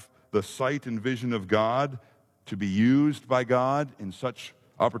have the sight and vision of God to be used by God in such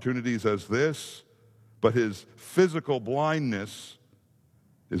opportunities as this, but his physical blindness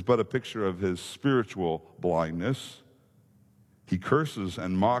is but a picture of his spiritual blindness. He curses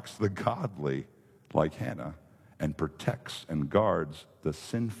and mocks the godly like Hannah and protects and guards the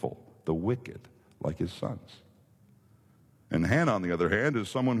sinful, the wicked, like his sons. And Hannah, on the other hand, is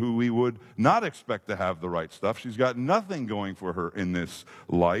someone who we would not expect to have the right stuff. She's got nothing going for her in this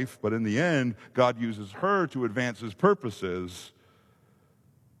life, but in the end, God uses her to advance his purposes.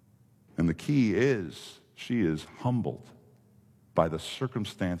 And the key is she is humbled by the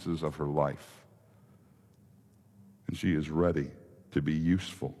circumstances of her life. And she is ready to be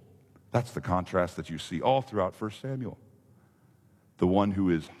useful. That's the contrast that you see all throughout 1 Samuel. The one who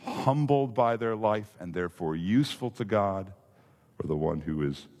is humbled by their life and therefore useful to God, or the one who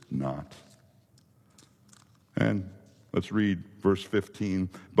is not. And let's read verse 15.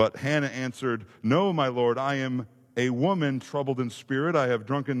 But Hannah answered, "No, my Lord, I am a woman troubled in spirit. I have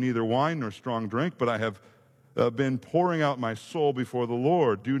drunken neither wine nor strong drink, but I have been pouring out my soul before the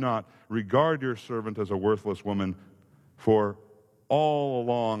Lord. Do not regard your servant as a worthless woman, for all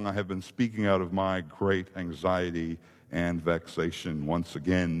along I have been speaking out of my great anxiety and vexation." Once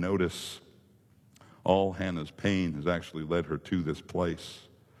again, notice all Hannah's pain has actually led her to this place.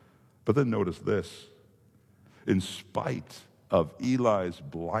 But then notice this. In spite of Eli's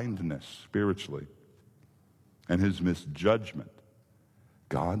blindness spiritually and his misjudgment,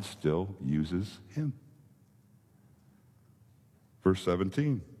 God still uses him. Verse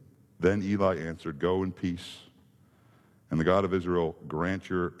 17, then Eli answered, "Go in peace, and the God of Israel grant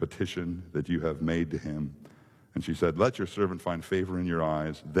your petition that you have made to him." And she said, "Let your servant find favor in your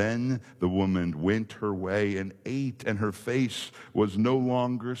eyes." Then the woman went her way and ate, and her face was no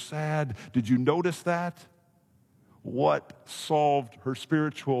longer sad. Did you notice that? What solved her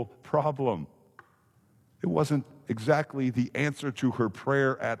spiritual problem? It wasn't exactly the answer to her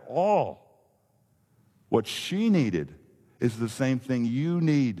prayer at all. What she needed is the same thing you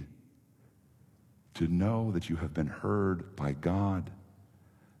need: to know that you have been heard by God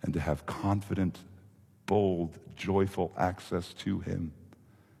and to have confident, bold, joyful access to him,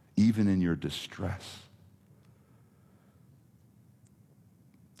 even in your distress.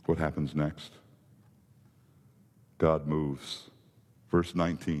 What happens next? God moves. Verse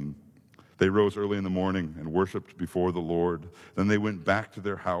 19. They rose early in the morning and worshiped before the Lord. Then they went back to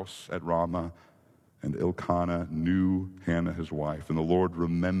their house at Ramah, and Elkanah knew Hannah his wife, and the Lord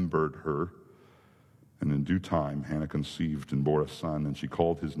remembered her. And in due time, Hannah conceived and bore a son, and she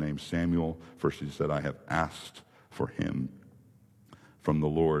called his name Samuel, for she said, "I have asked for him from the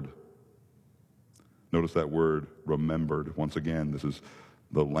Lord." Notice that word, remembered. Once again, this is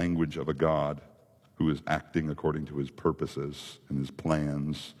the language of a God who is acting according to his purposes and his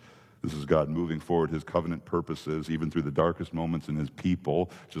plans. This is God moving forward his covenant purposes, even through the darkest moments in his people,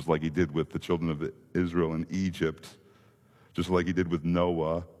 just like he did with the children of Israel in Egypt, just like he did with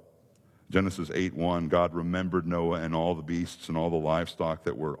Noah. Genesis 8:1, God remembered Noah and all the beasts and all the livestock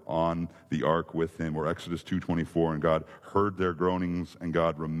that were on the ark with him. Or Exodus 2:24, and God heard their groanings, and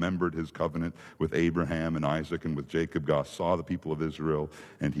God remembered his covenant with Abraham and Isaac and with Jacob. God saw the people of Israel,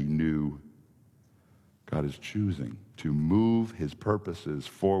 and he knew. God is choosing to move his purposes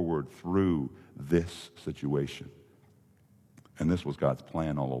forward through this situation. And this was God's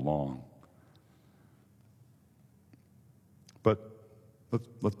plan all along. But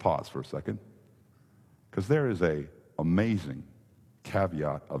let's pause for a second, because there is an amazing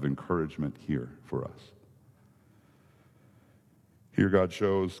caveat of encouragement here for us. Here God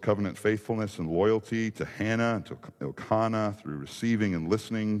shows covenant faithfulness and loyalty to Hannah and to Elkanah through receiving and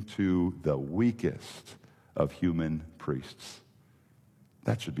listening to the weakest of human priests.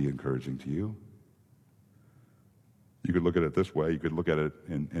 That should be encouraging to you. You could look at it this way. You could look at it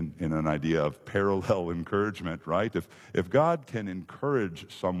in an idea of parallel encouragement, right? If God can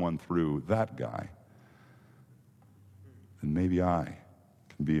encourage someone through that guy, then maybe I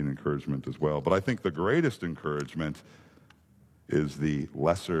can be an encouragement as well. But I think the greatest encouragement is the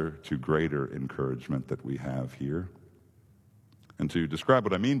lesser to greater encouragement that we have here. And to describe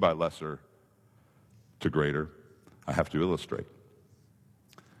what I mean by lesser to greater, I have to illustrate.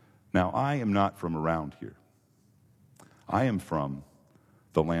 Now, I am not from around here. I am from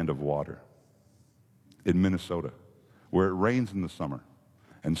the land of water in Minnesota, where it rains in the summer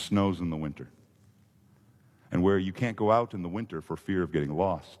and snows in the winter. And where you can't go out in the winter for fear of getting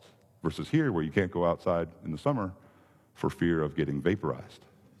lost, versus here where you can't go outside in the summer for fear of getting vaporized.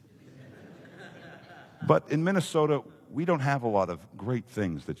 But in Minnesota, we don't have a lot of great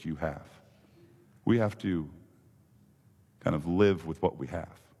things that you have. We have to kind of live with what we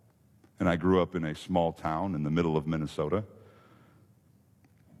have. And I grew up in a small town in the middle of Minnesota.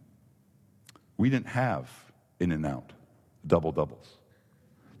 We didn't have In-N-Out double-doubles.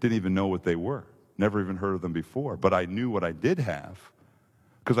 Didn't even know what they were. Never even heard of them before. But I knew what I did have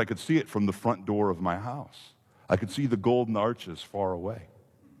because I could see it from the front door of my house. I could see the golden arches far away.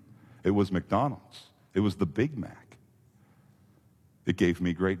 It was McDonald's. It was the Big Mac. It gave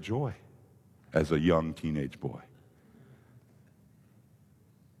me great joy as a young teenage boy.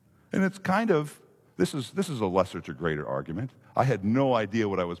 And it's kind of, this is a lesser to greater argument. I had no idea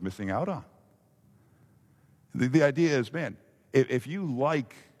what I was missing out on. The idea is, man, if you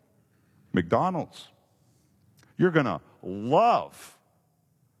like McDonald's, you're going to love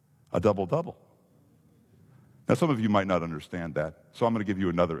a double-double. Now, some of you might not understand that, so I'm going to give you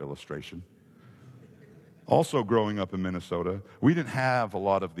another illustration. Also, growing up in Minnesota, we didn't have a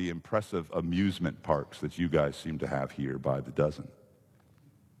lot of the impressive amusement parks that you guys seem to have here by the dozen.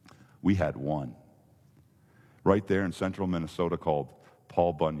 We had one right there in central Minnesota called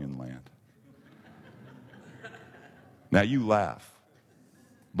Paul Bunyan Land. Now, you laugh,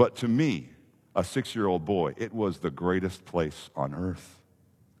 but to me, a 6-year-old boy, it was the greatest place on earth.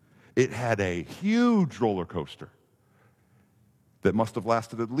 It had a huge roller coaster that must have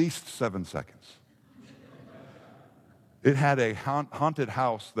lasted at least 7 seconds. It had a haunted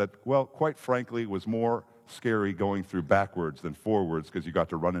house that, well, quite frankly, was more scary going through backwards than forwards because you got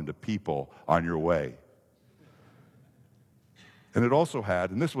to run into people on your way. And it also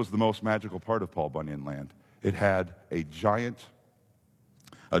had, and this was the most magical part of Paul Bunyan Land, it had a giant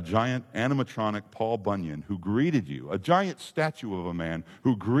animatronic Paul Bunyan who greeted you, a giant statue of a man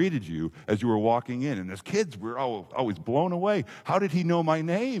who greeted you as you were walking in. And as kids, we were always blown away. How did he know my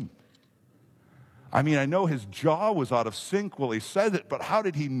name? I mean, I know his jaw was out of sync while he said it, but how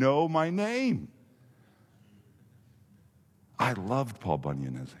did he know my name? I loved Paul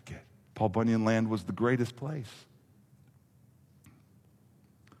Bunyan as a kid. Paul Bunyan Land was the greatest place.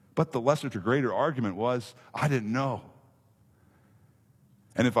 But the lesser to greater argument was, I didn't know.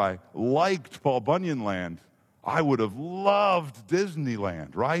 And if I liked Paul Bunyan Land, I would have loved Disneyland,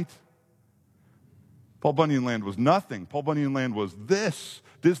 right? Paul Bunyan Land was nothing. Paul Bunyan Land was this.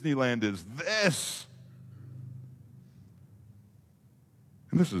 Disneyland is this.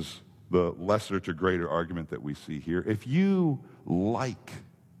 And this is the lesser to greater argument that we see here. If you like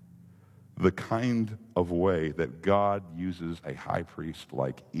the kind of way that God uses a high priest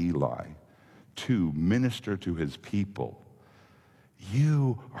like Eli to minister to his people,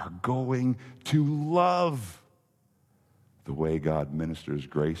 you are going to love the way God ministers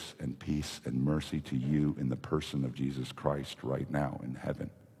grace and peace and mercy to you in the person of Jesus Christ right now in heaven.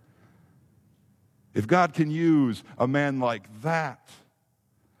 If God can use a man like that,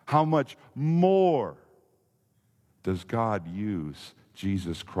 how much more does God use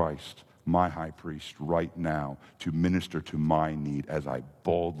Jesus Christ, my high priest, right now to minister to my need as I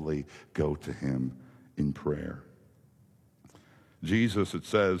boldly go to him in prayer? Jesus, it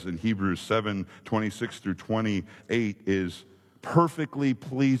says in Hebrews 7:26 through 28, is perfectly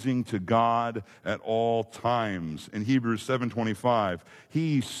pleasing to God at all times. In Hebrews 7:25,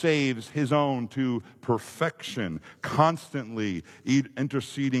 he saves his own to perfection, constantly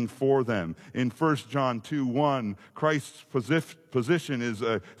interceding for them. In 1 John 2:1, Christ's position is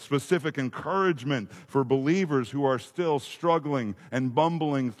a specific encouragement for believers who are still struggling and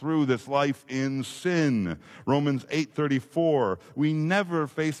bumbling through this life in sin. Romans 8:34, we never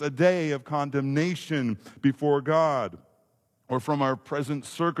face a day of condemnation before God or from our present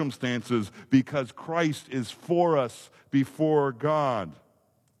circumstances, because Christ is for us before God.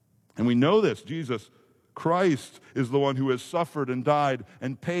 And we know this. Jesus Christ is the one who has suffered and died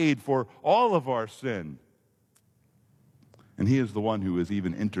and paid for all of our sin. And he is the one who is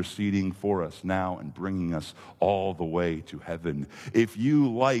even interceding for us now and bringing us all the way to heaven. If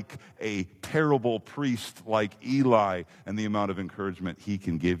you like a terrible priest like Eli and the amount of encouragement he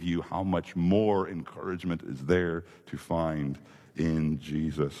can give you, how much more encouragement is there to find in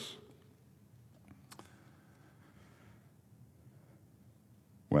Jesus?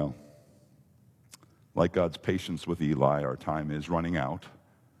 Well, like God's patience with Eli, our time is running out.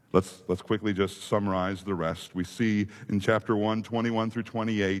 Let's quickly just summarize the rest. We see in chapter 1, 21 through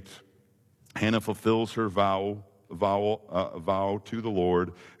 28, Hannah fulfills her vow to the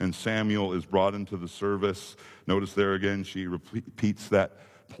Lord, and Samuel is brought into the service. Notice there again, she repeats that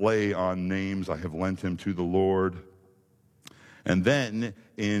play on names. I have lent him to the Lord. And then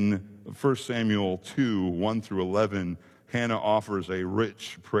in 1 Samuel 2, 1 through 11, Hannah offers a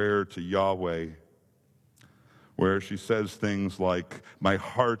rich prayer to Yahweh, where she says things like, my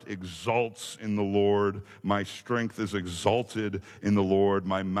heart exults in the Lord, my strength is exalted in the Lord,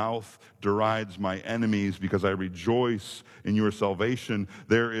 my mouth derides my enemies because I rejoice in your salvation.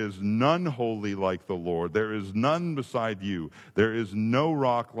 There is none holy like the Lord, there is none beside you, there is no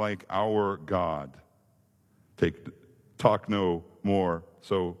rock like our God. Talk no more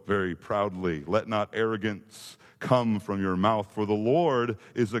so very proudly. Let not arrogance come from your mouth, for the Lord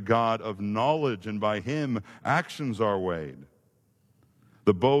is a God of knowledge, and by him actions are weighed.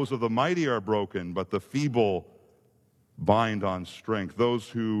 The bows of the mighty are broken, but the feeble bind on strength. Those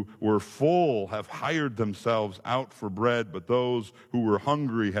who were full have hired themselves out for bread, but those who were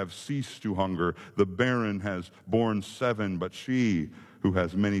hungry have ceased to hunger. The barren has borne 7, but she who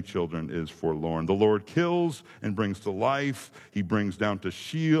has many children is forlorn. The Lord kills and brings to life. He brings down to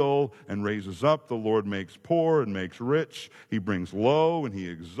Sheol and raises up. The Lord makes poor and makes rich. He brings low and he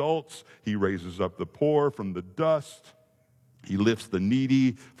exalts. He raises up the poor from the dust. He lifts the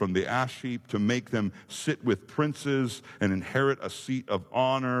needy from the ash heap to make them sit with princes and inherit a seat of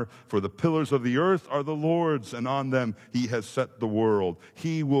honor. For the pillars of the earth are the Lord's, and on them he has set the world.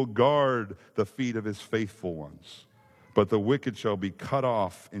 He will guard the feet of his faithful ones. But the wicked shall be cut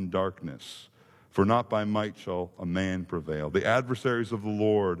off in darkness, for not by might shall a man prevail. The adversaries of the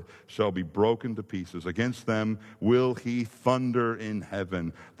Lord shall be broken to pieces. Against them will he thunder in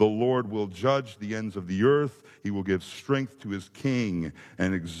heaven. The Lord will judge the ends of the earth. He will give strength to his king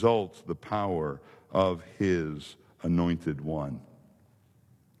and exalt the power of his anointed one.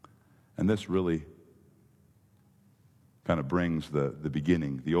 And this really kind of brings the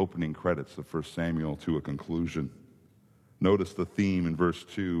beginning, the opening credits of 1 Samuel to a conclusion. Notice the theme in verse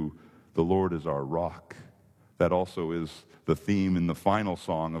 2, the Lord is our rock. That also is the theme in the final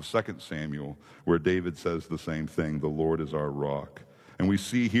song of 2 Samuel, where David says the same thing, the Lord is our rock. And we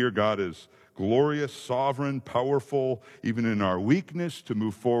see here God is glorious, sovereign, powerful, even in our weakness, to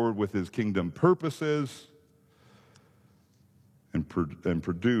move forward with his kingdom purposes and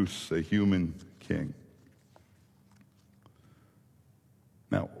produce a human king.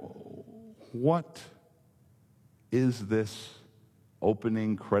 Now, what is this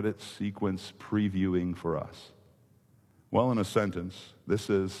opening credit sequence previewing for us? Well, in a sentence, this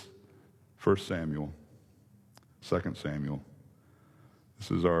is 1 Samuel, 2 Samuel.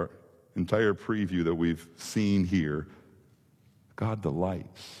 This is our entire preview that we've seen here. God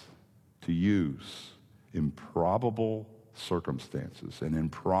delights to use improbable circumstances and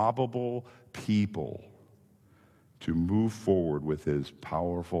improbable people to move forward with his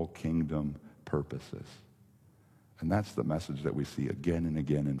powerful kingdom purposes. And that's the message that we see again and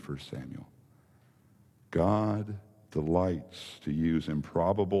again in 1 Samuel. God delights to use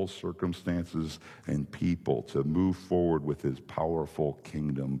improbable circumstances and people to move forward with his powerful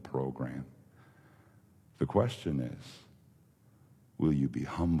kingdom program. The question is, will you be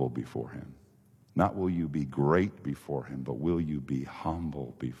humble before him? Not will you be great before him, but will you be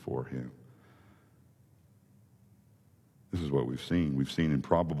humble before him? This is what we've seen. We've seen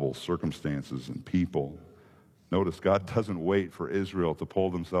improbable circumstances and people. Notice, God doesn't wait for Israel to pull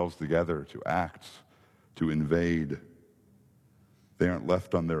themselves together, to act, to invade. They aren't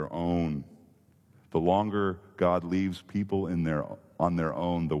left on their own. The longer God leaves people on their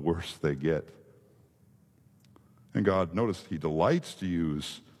own, the worse they get. And God, notice, he delights to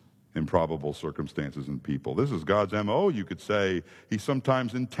use improbable circumstances and people. This is God's MO, you could say. He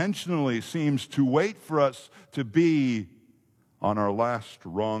sometimes intentionally seems to wait for us to be on our last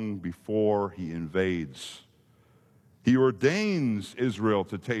rung before he invades. He ordains Israel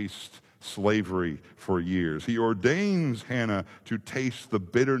to taste slavery for years. He ordains Hannah to taste the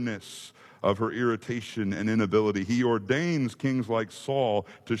bitterness of her irritation and inability. He ordains kings like Saul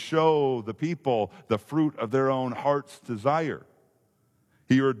to show the people the fruit of their own heart's desire.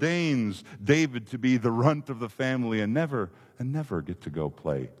 He ordains David to be the runt of the family and never get to go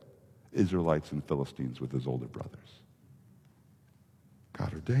play Israelites and Philistines with his older brothers.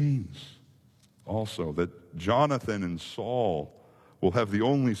 God ordains also that Jonathan and Saul will have the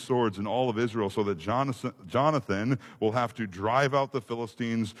only swords in all of Israel, so that Jonathan will have to drive out the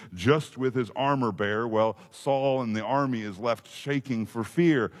Philistines just with his armor bearer, while Saul and the army is left shaking for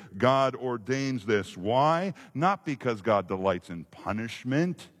fear. God ordains this. Why? Not because God delights in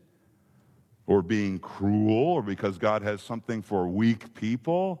punishment or being cruel or because God has something for weak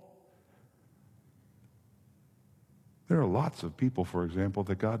people. There are lots of people, for example,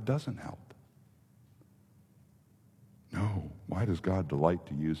 that God doesn't help. No. Why does God delight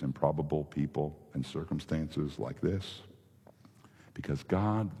to use improbable people and circumstances like this? Because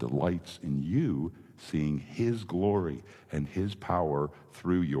God delights in you seeing his glory and his power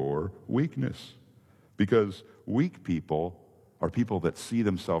through your weakness. Because weak people are people that see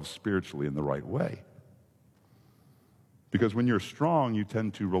themselves spiritually in the right way. Because when you're strong, you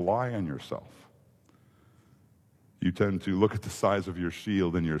tend to rely on yourself. You tend to look at the size of your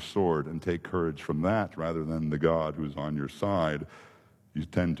shield and your sword and take courage from that rather than the God who's on your side. You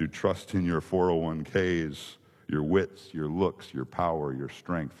tend to trust in your 401ks, your wits, your looks, your power, your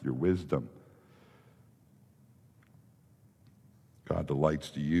strength, your wisdom. God delights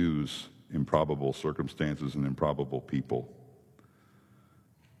to use improbable circumstances and improbable people.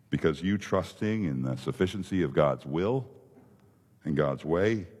 Because you trusting in the sufficiency of God's will and God's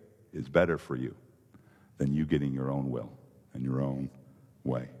way is better for you than you getting your own will and your own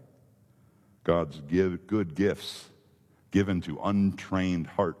way. God's good gifts given to untrained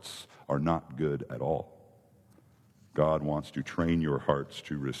hearts are not good at all. God wants to train your hearts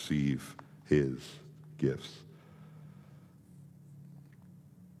to receive his gifts.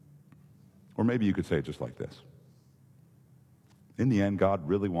 Or maybe you could say it just like this. In the end, God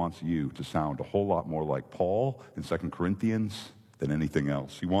really wants you to sound a whole lot more like Paul in 2 Corinthians than anything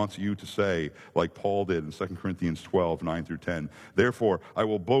else. He wants you to say, like Paul did in 2 Corinthians 12, 9 through 10, "Therefore, I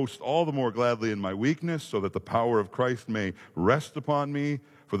will boast all the more gladly in my weakness, so that the power of Christ may rest upon me.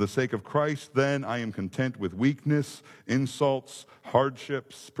 For the sake of Christ, then, I am content with weakness, insults,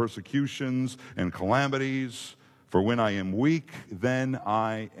 hardships, persecutions, and calamities. For when I am weak, then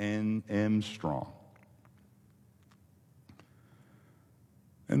I am strong."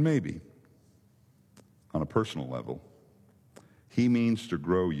 And maybe, on a personal level, he means to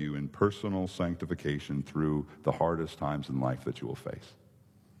grow you in personal sanctification through the hardest times in life that you will face.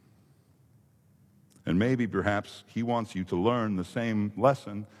 And maybe, perhaps, he wants you to learn the same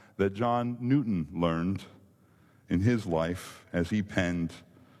lesson that John Newton learned in his life as he penned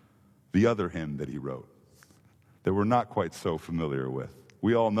the other hymn that he wrote that we're not quite so familiar with.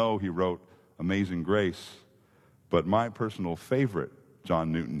 We all know he wrote Amazing Grace, but my personal favorite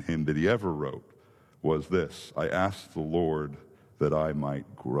John Newton hymn that he ever wrote was this: "I asked the Lord that I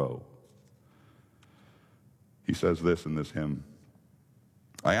might grow." He says this in this hymn: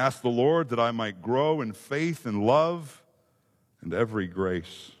 "I asked the Lord that I might grow in faith and love and every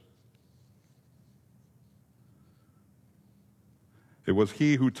grace. It was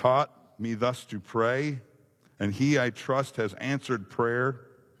he who taught me thus to pray, and he, I trust, has answered prayer.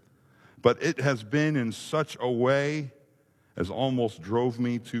 But it has been in such a way as almost drove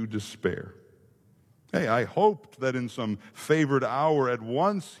me to despair. Hey, I hoped that in some favored hour at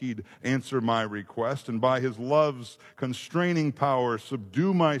once he'd answer my request, and by his love's constraining power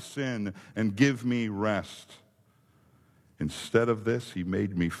subdue my sin and give me rest. Instead of this, he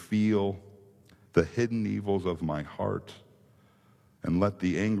made me feel the hidden evils of my heart, and let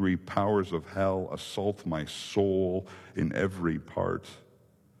the angry powers of hell assault my soul in every part.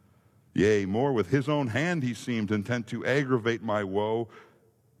 Yea, more with his own hand he seemed intent to aggravate my woe.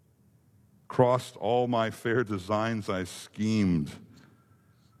 Crossed all my fair designs I schemed,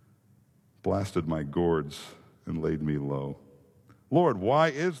 blasted my gourds and laid me low. Lord, why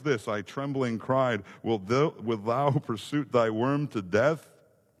is this? I trembling cried. Wilt thou pursue thy worm to death?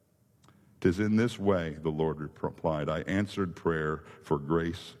 'Tis in this way, the Lord replied, I answered prayer for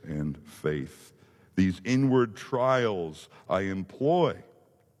grace and faith. These inward trials I employ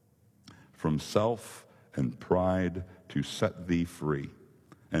from self and pride to set thee free,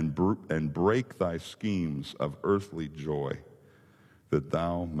 and break thy schemes of earthly joy, that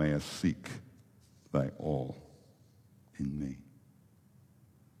thou mayest seek thy all in me.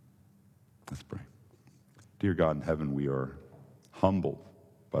 Let's pray. Dear God in heaven, we are humbled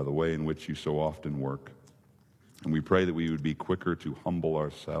by the way in which you so often work. And we pray that we would be quicker to humble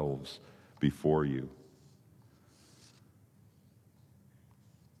ourselves before you.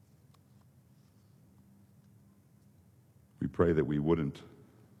 We pray that we wouldn't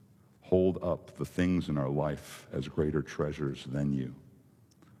hold up the things in our life as greater treasures than you,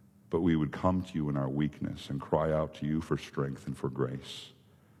 but we would come to you in our weakness and cry out to you for strength and for grace,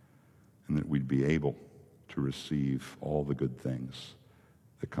 and that we'd be able to receive all the good things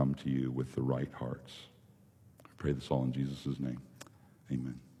that come to you with the right hearts. I pray this all in Jesus' name.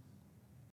 Amen.